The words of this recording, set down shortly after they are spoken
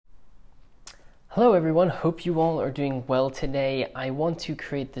Hello everyone, hope you all are doing well today. I want to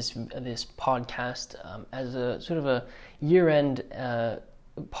create this podcast as a sort of a year-end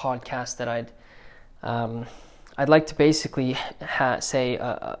podcast that I'd like to basically say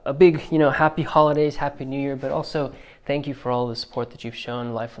a big, happy holidays, happy new year, but also thank you for all the support that you've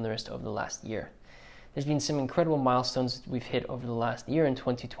shown Life on the Wrist over the last year. There's been some incredible milestones that we've hit over the last year in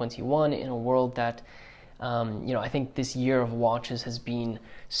 2021 in a world that I think this year of watches has been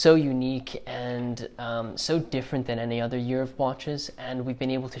so unique and so different than any other year of watches, and we've been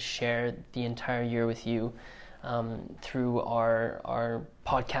able to share the entire year with you through our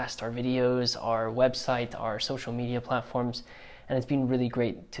podcast, our videos, our website, our social media platforms, and it's been really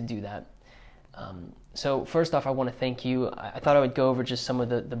great to do that. So first off, I want to thank you. I thought I would go over just some of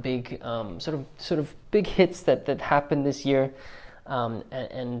the big sort of big hits that happened this year,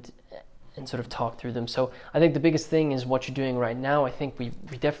 and sort of talk through them. So I think the biggest thing is what you're doing right now. I think we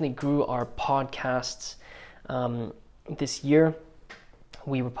definitely grew our podcasts this year.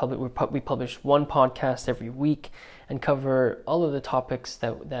 We publish one podcast every week and cover all of the topics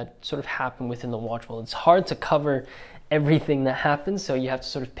that sort of happen within the watch world. It's hard to cover everything that happens, so you have to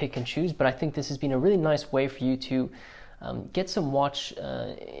sort of pick and choose, but I think this has been a really nice way for you to get some watch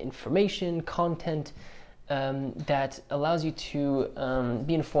information, content, that allows you to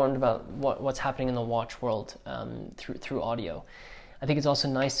be informed about what's happening in the watch world through audio. I think it's also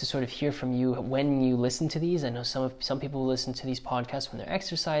nice to sort of hear from you when you listen to these. I know some people listen to these podcasts when they're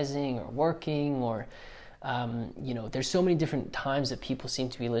exercising or working, or there's so many different times that people seem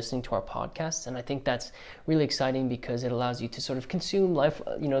to be listening to our podcasts, and I think that's really exciting because it allows you to sort of consume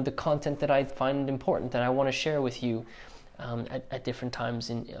the content that I find important, that I want to share with you at different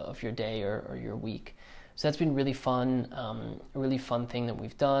times of your day or your week. So that's been really fun, a really fun thing that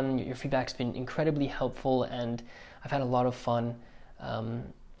we've done. Your feedback's been incredibly helpful, and I've had a lot of fun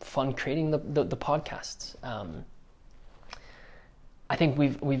creating the podcasts. I think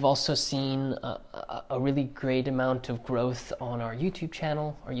we've also seen a really great amount of growth on our YouTube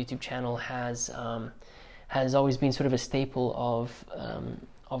channel. Our YouTube channel has always been sort of a staple of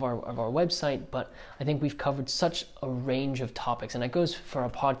our website, but I think we've covered such a range of topics, and that goes for our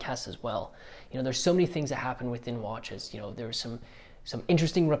podcast as well. There's so many things that happen within watches. There were some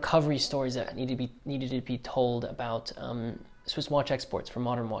interesting recovery stories that needed to be told about Swiss watch exports for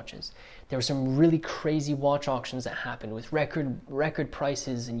modern watches. There were some really crazy watch auctions that happened with record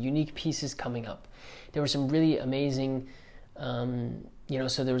prices and unique pieces coming up. There were some really amazing,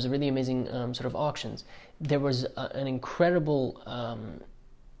 so there was a really amazing sort of auctions. There was an incredible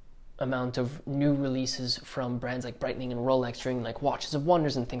amount of new releases from brands like Breitling and Rolex during like Watches of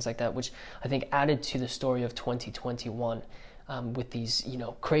Wonders and things like that, which I think added to the story of 2021 with these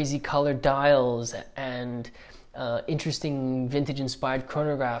crazy colored dials and interesting vintage inspired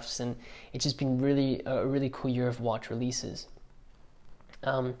chronographs, and it's just been a really cool year of watch releases.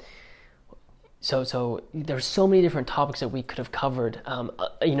 So there's so many different topics that we could have covered.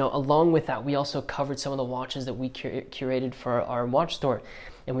 Along with that, we also covered some of the watches that we curated for our watch store,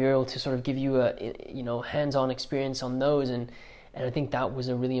 and we were able to sort of give you a hands-on experience on those, and I think that was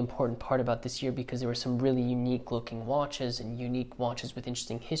a really important part about this year, because there were some really unique looking watches and unique watches with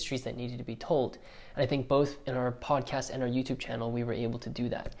interesting histories that needed to be told. And I think both in our podcast and our YouTube channel, we were able to do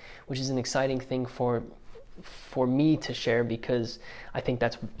that, which is an exciting thing for me to share, because I think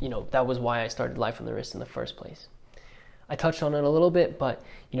that was why I started Life on the Wrist in the first place. I touched on it a little bit, but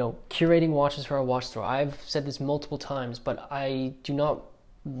curating watches for our watch store. I've said this multiple times, but I do not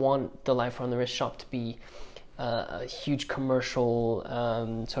want the Life on the Wrist shop to be a huge commercial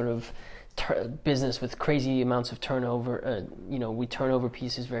sort of business with crazy amounts of turnover. We turn over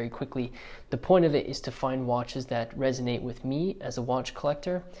pieces very quickly. The point of it is to find watches that resonate with me as a watch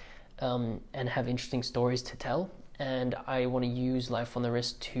collector, and have interesting stories to tell. And I want to use Life on the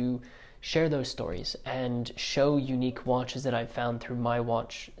Wrist to share those stories and show unique watches that I've found through my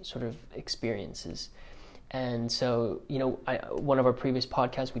watch sort of experiences. And so, one of our previous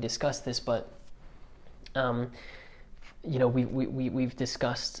podcasts, we discussed this, but we've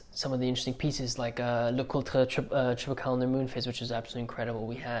discussed some of the interesting pieces, like Le Coultre triple calendar moon phase, which is absolutely incredible.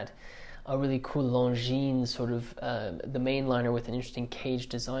 We had a really cool Longines, sort of the mainliner with an interesting cage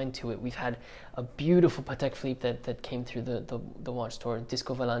design to it. We've had a beautiful Patek Philippe that came through the watch store,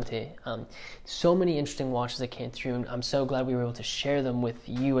 Disco Volante. So many interesting watches that came through, and I'm so glad we were able to share them with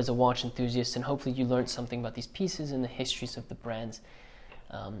you as a watch enthusiast, and hopefully you learned something about these pieces and the histories of the brands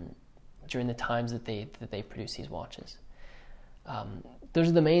during the times that they produce these watches. Those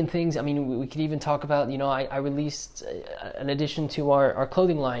are the main things. I mean, we could even talk about, I released, an addition to our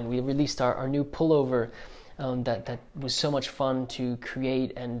clothing line, we released our new pullover that was so much fun to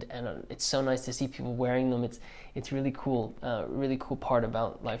create, and it's so nice to see people wearing them. It's really cool part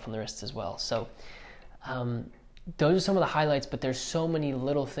about Life on the Wrist as well. So those are some of the highlights, but there's so many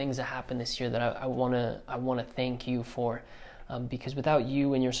little things that happened this year that I want to thank you for, because without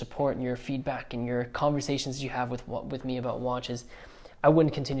you and your support and your feedback and your conversations you have with me about watches, I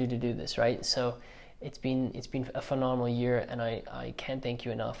wouldn't continue to do this, right? So it's been a phenomenal year, and I can't thank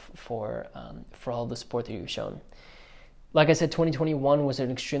you enough for all the support that you've shown. Like I said, 2021 was an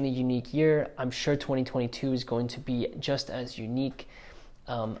extremely unique year. I'm sure 2022 is going to be just as unique.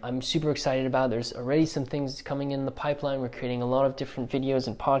 I'm super excited about it. There's already some things coming in the pipeline. We're creating a lot of different videos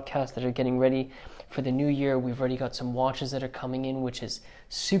and podcasts that are getting ready for the new year. We've already got some watches that are coming in, which is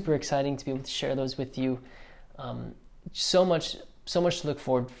super exciting to be able to share those with you. So much to look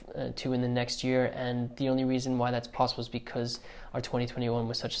forward to in the next year, and the only reason why that's possible is because our 2021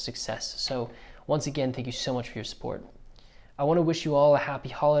 was such a success. So once again, thank you so much for your support. I want to wish you all a happy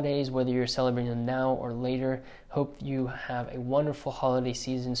holidays, whether you're celebrating them now or later. Hope you have a wonderful holiday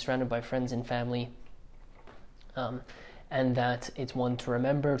season surrounded by friends and family, and that it's one to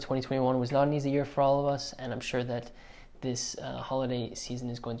remember. 2021 was not an easy year for all of us, and I'm sure that this holiday season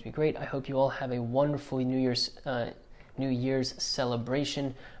is going to be great. I hope you all have a wonderful New Year's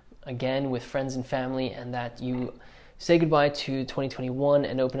celebration, again with friends and family, and that you say goodbye to 2021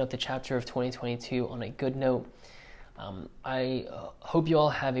 and open up the chapter of 2022 on a good note. I hope you all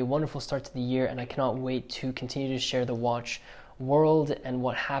have a wonderful start to the year, and I cannot wait to continue to share the watch world and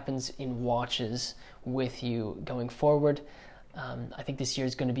what happens in watches with you going forward. I think this year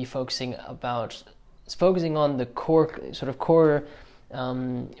is going to be focusing on the core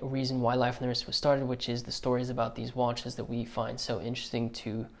reason why Life on the Wrist was started, which is the stories about these watches that we find so interesting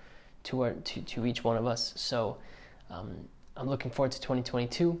to each one of us. So I'm looking forward to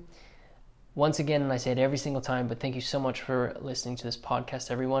 2022. Once again, and I say it every single time, but thank you so much for listening to this podcast,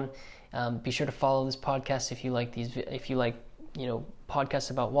 everyone. Be sure to follow this podcast if you like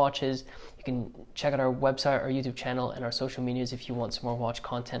podcasts about watches. You can check out our website, our YouTube channel, and our social medias if you want some more watch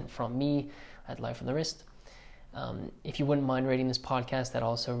content from me at Life on the Wrist. If you wouldn't mind rating this podcast, that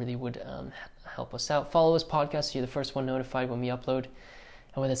also really would help us out. Follow this podcast so you're the first one notified when we upload.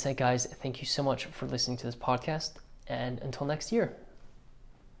 And with that said, guys, thank you so much for listening to this podcast, and until next year.